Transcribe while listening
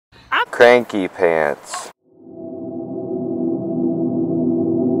Cranky pants.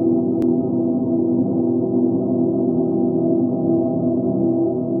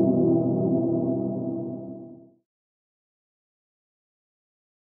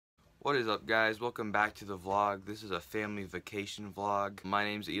 What is up, guys? Welcome back to the vlog. This is a family vacation vlog. My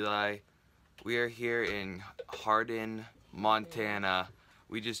name's Eli. We are here in Hardin, Montana.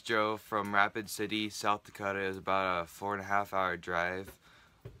 We just drove from Rapid City, South Dakota. It was about a 4.5-hour drive.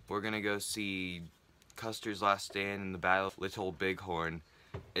 We're gonna go see Custer's last stand in the Battle of Little Bighorn.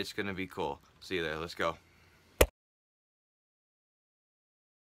 It's gonna be cool. See you there. Let's go.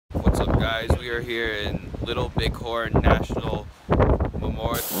 What's up, guys? We are here in Little Bighorn National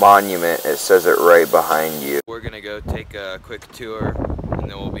Monument. It says it right behind you. We're gonna go take a quick tour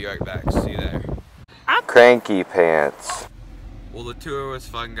and then we'll be right back. See you there. Cranky pants. Well, the tour was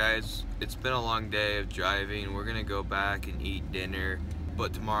fun, guys. It's been a long day of driving. We're gonna go back and eat dinner,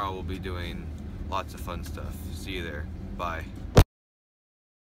 but tomorrow we'll be doing lots of fun stuff. See you there. Bye.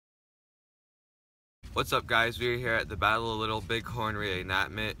 What's up, guys? We're here at the Battle of Little Bighorn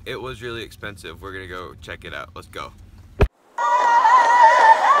reenactment. It was really expensive. We're gonna go check it out. Let's go.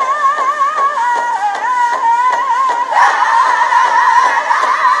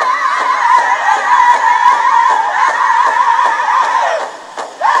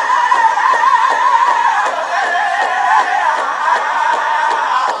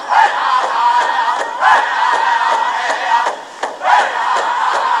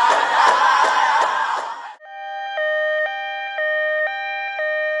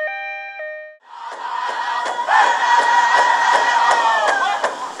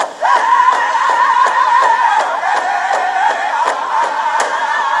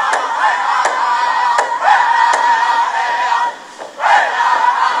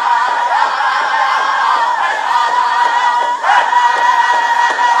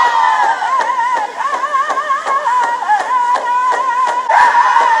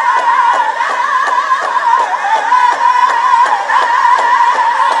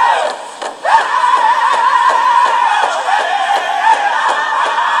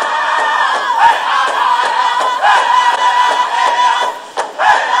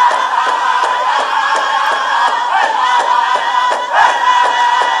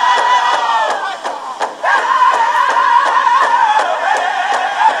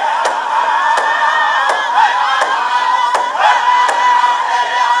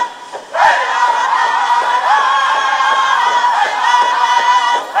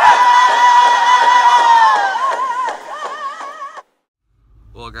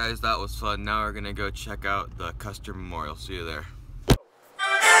 Well, guys, that was fun. Now we're gonna go check out the Custer Memorial. See you there.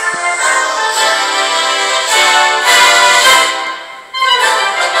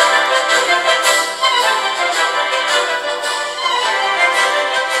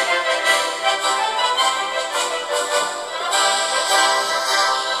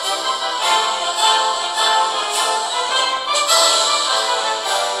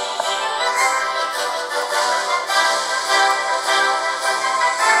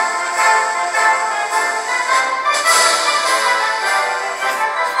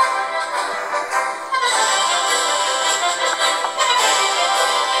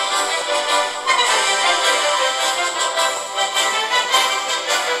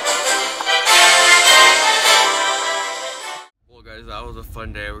 That was a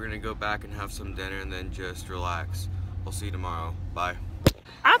fun day. We're gonna go back and have some dinner and then just relax. We'll see you tomorrow. Bye.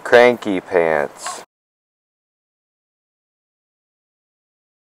 Cranky pants.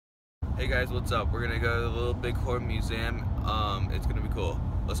 Hey guys, what's up? We're gonna go to the Little Bighorn Museum. It's gonna be cool.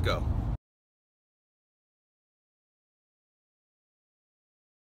 Let's go.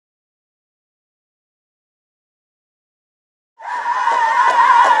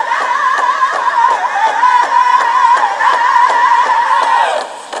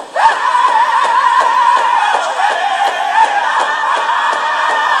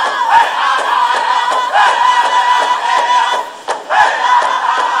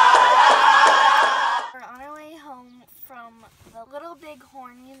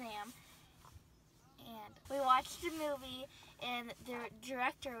 Bighorn Museum, and we watched a movie, and the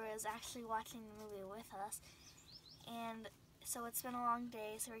director was actually watching the movie with us, and so it's been a long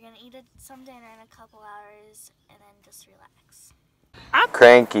day, so we're going to eat some dinner in a couple hours and then just relax.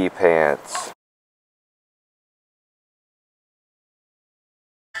 Cranky pants.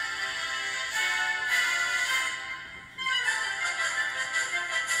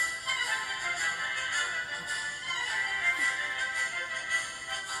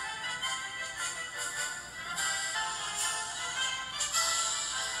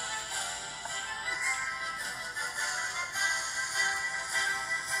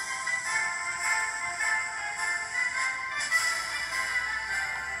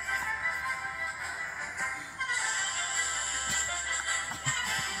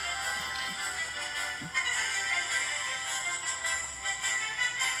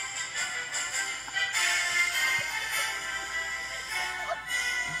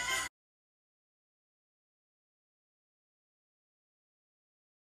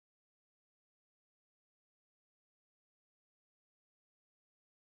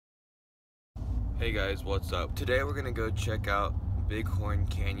 Hey guys, what's up? Today we're gonna go check out Bighorn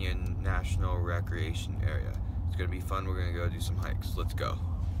Canyon National Recreation Area. It's gonna be fun. We're gonna go do some hikes. Let's go.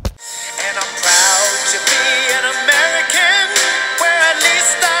 And I'm proud to be an American, where at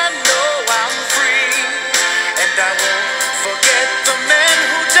least I know I'm free. And I won't forget the men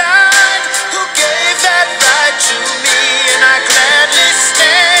who died, who gave that right to me. And I gladly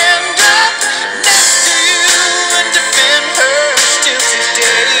stand up next to you and defend her still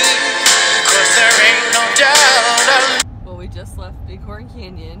today. 'Cause there ain't no doubt. Well, we just left Bighorn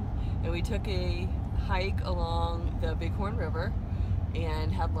Canyon and we took a hike along the Bighorn River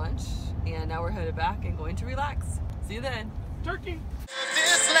and had lunch, and now we're headed back and going to relax. See you then. Turkey!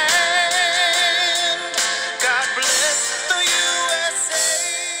 This land, God bless the USA.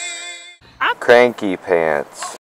 Cranky pants.